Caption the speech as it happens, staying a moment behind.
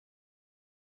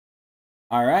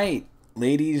All right,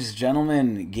 ladies,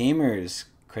 gentlemen, gamers,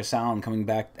 Chris Allen coming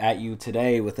back at you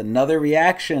today with another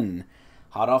reaction,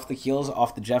 hot off the heels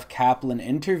off the Jeff Kaplan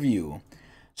interview.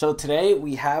 So today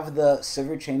we have the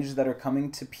Sivir changes that are coming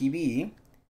to PBE,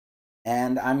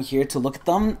 and I'm here to look at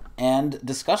them and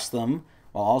discuss them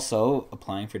while also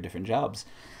applying for different jobs.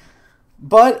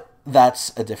 But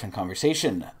that's a different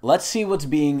conversation. Let's see what's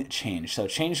being changed. So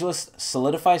change list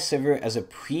solidifies Sivir as a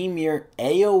premier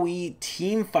AoE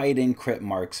team fighting crit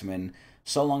marksman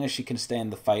so long as she can stay in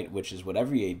the fight, which is what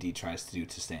every AD tries to do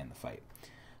to stay in the fight.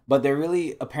 But they're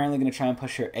really apparently going to try and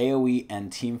push her AoE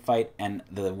and team fight, and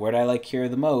the word I like here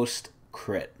the most,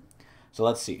 crit. So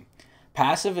let's see.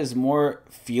 Passive is more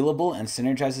feelable and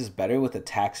synergizes better with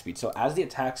attack speed. So as the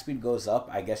attack speed goes up,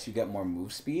 I guess you get more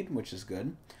move speed, which is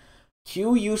good.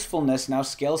 Q usefulness now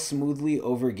scales smoothly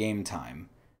over game time.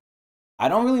 I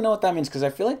don't really know what that means because I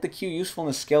feel like the Q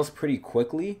usefulness scales pretty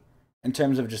quickly in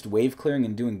terms of just wave clearing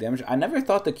and doing damage. I never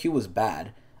thought the Q was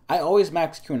bad. I always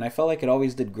maxed Q and I felt like it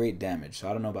always did great damage, so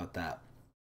I don't know about that.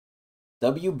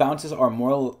 W bounces are a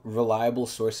more reliable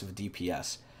source of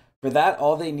DPS. For that,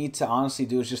 all they need to honestly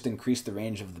do is just increase the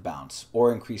range of the bounce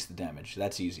or increase the damage.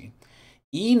 That's easy.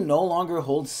 E no longer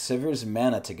holds Sivir's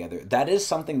mana together. That is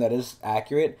something that is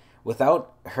accurate.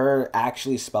 Without her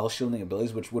actually spell shielding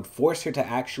abilities, which would force her to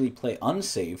actually play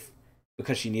unsafe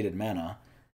because she needed mana,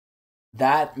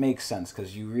 that makes sense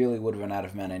because you really would run out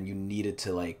of mana and you needed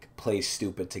to like play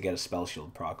stupid to get a spell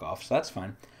shield proc off. So that's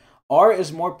fine. R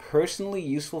is more personally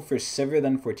useful for Sivir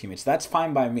than for teammates. That's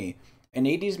fine by me. An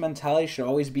AD's mentality should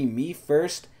always be me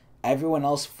first, everyone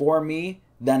else for me,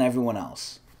 then everyone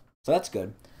else. So that's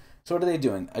good. So what are they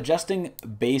doing? Adjusting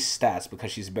base stats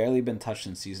because she's barely been touched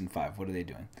in Season 5. What are they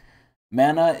doing?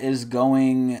 Mana is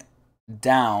going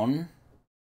down.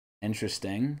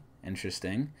 Interesting.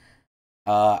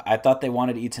 I thought they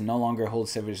wanted E to no longer hold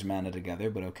Sivir's mana together,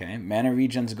 but okay. Mana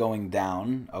regen's going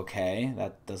down. Okay,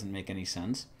 that doesn't make any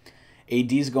sense.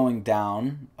 AD's going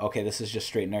down. Okay, this is just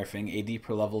straight nerfing. AD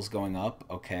per level's going up.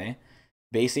 Okay.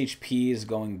 Base HP is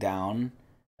going down.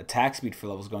 Attack speed for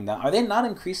levels going down. Are they not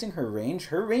increasing her range?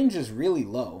 Her range is really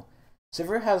low.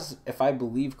 Sivir has, if I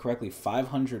believe correctly,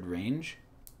 500 range.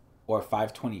 Or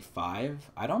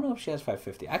 525. I don't know if she has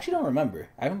 550. I actually don't remember.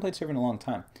 I haven't played Sivir in a long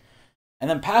time. And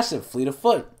then passive, Fleet of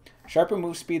Foot. Sharper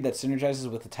move speed that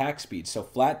synergizes with attack speed. So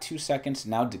flat 2 seconds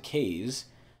now decays.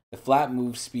 The flat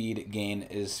move speed gain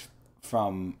is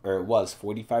from, or it was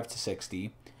 45 to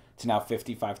 60 to now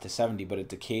 55 to 70, but it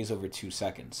decays over 2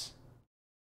 seconds.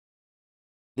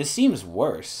 This seems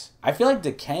worse. I feel like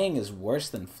decaying is worse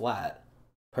than flat,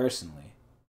 personally.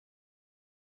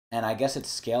 And I guess it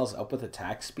scales up with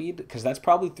attack speed, because that's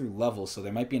probably through levels, so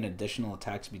there might be an additional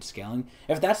attack speed scaling.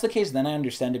 If that's the case, then I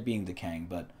understand it being decaying,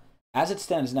 but as it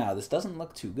stands now, this doesn't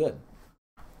look too good.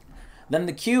 Then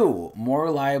the Q, more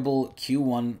reliable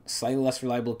Q1, slightly less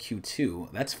reliable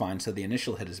Q2. That's fine, so the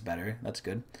initial hit is better. That's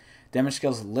good. Damage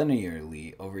scales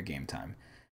linearly over game time.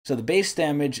 So the base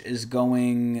damage is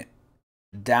going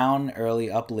down early,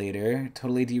 up later.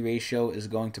 Total AD ratio is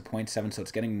going to 0.7, so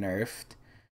it's getting nerfed.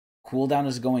 Cooldown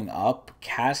is going up.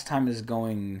 Cast time is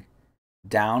going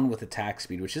down with attack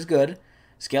speed, which is good.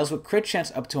 Scales with crit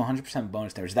chance up to 100%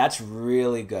 bonus damage. That's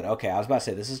really good. Okay, I was about to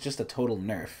say, this is just a total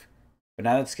nerf. But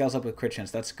now that scales up with crit chance,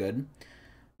 that's good.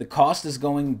 The cost is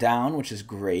going down, which is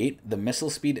great. The missile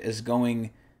speed is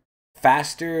going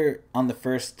faster on the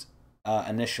first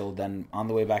initial, then on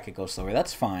the way back it goes slower.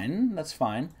 That's fine. That's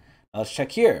fine. Now let's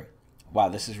check here. Wow,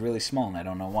 this is really small, and I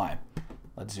don't know why.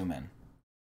 Let's zoom in.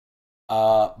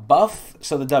 Buff,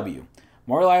 so the W.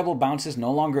 More reliable bounces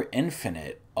no longer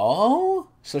infinite. Oh,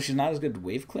 so she's not as good at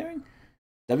wave clearing?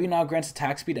 W now grants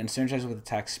attack speed and synergizes with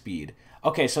attack speed.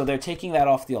 Okay, so they're taking that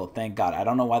off the ult, thank God. I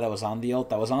don't know why that was on the ult.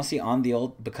 That was honestly on the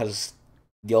ult because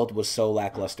the ult was so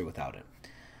lackluster without it.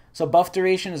 So buff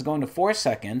duration is going to 4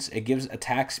 seconds. It gives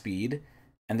attack speed,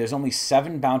 and there's only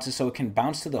 7 bounces, so it can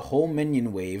bounce to the whole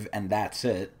minion wave, and that's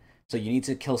it. So you need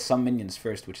to kill some minions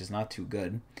first, which is not too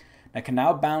good. I can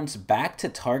now bounce back to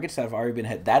targets that have already been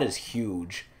hit. That is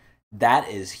huge. That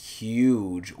is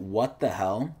huge. What the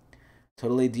hell?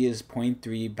 Total AD is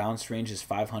 0.3. Bounce range is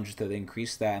 500, so they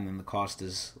increase that, and then the cost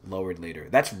is lowered later.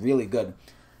 That's really good.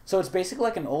 So it's basically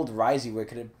like an old Ryze where it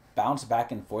could bounce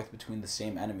back and forth between the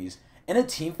same enemies. In a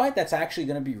team fight, that's actually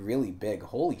going to be really big.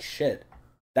 Holy shit.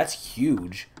 That's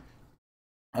huge.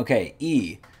 Okay,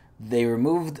 E. They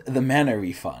removed the mana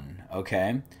refund.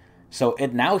 Okay. So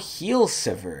it now heals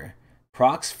Sivir.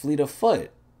 Procs Fleet of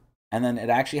Foot. And then it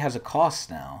actually has a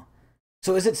cost now.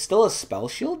 So is it still a spell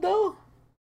shield, though?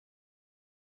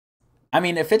 I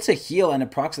mean, if it's a heal and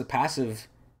it procs the passive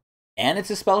and it's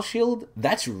a spell shield,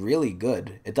 that's really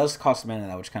good. It does cost mana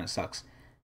though, which kind of sucks.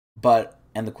 But,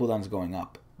 and the cooldown's going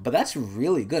up. But that's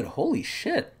really good. Holy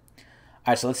shit.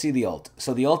 Alright, so let's see the ult.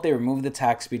 So the ult, they removed the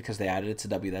attack speed because they added it to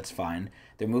W, that's fine.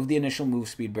 They removed the initial move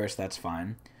speed burst, that's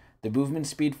fine. The movement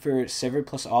speed for Sivir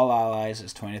plus all allies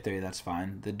is 20 to 30, that's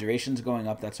fine. The duration's going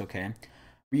up, that's okay.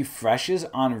 Refreshes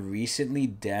on recently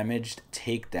damaged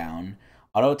takedown.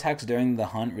 Auto attacks during the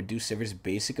hunt reduce Sivir's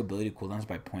basic ability cooldowns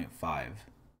by 0.5.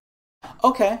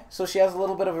 Okay, so she has a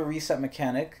little bit of a reset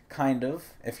mechanic, kind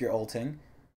of, if you're ulting.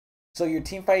 So your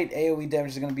teamfight AoE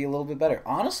damage is going to be a little bit better.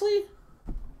 Honestly,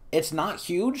 it's not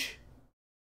huge,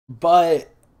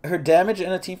 but her damage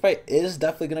in a teamfight is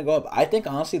definitely going to go up. I think,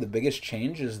 honestly, the biggest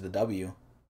change is the W.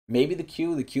 Maybe the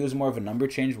Q. The Q is more of a number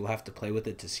change. We'll have to play with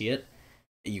it to see it.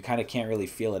 You kind of can't really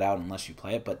feel it out unless you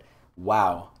play it, but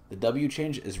wow, the W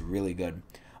change is really good.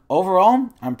 Overall,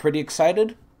 I'm pretty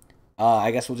excited.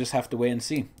 I guess we'll just have to wait and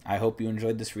see. I hope you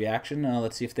enjoyed this reaction.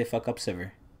 Let's see if they fuck up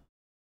Sivir.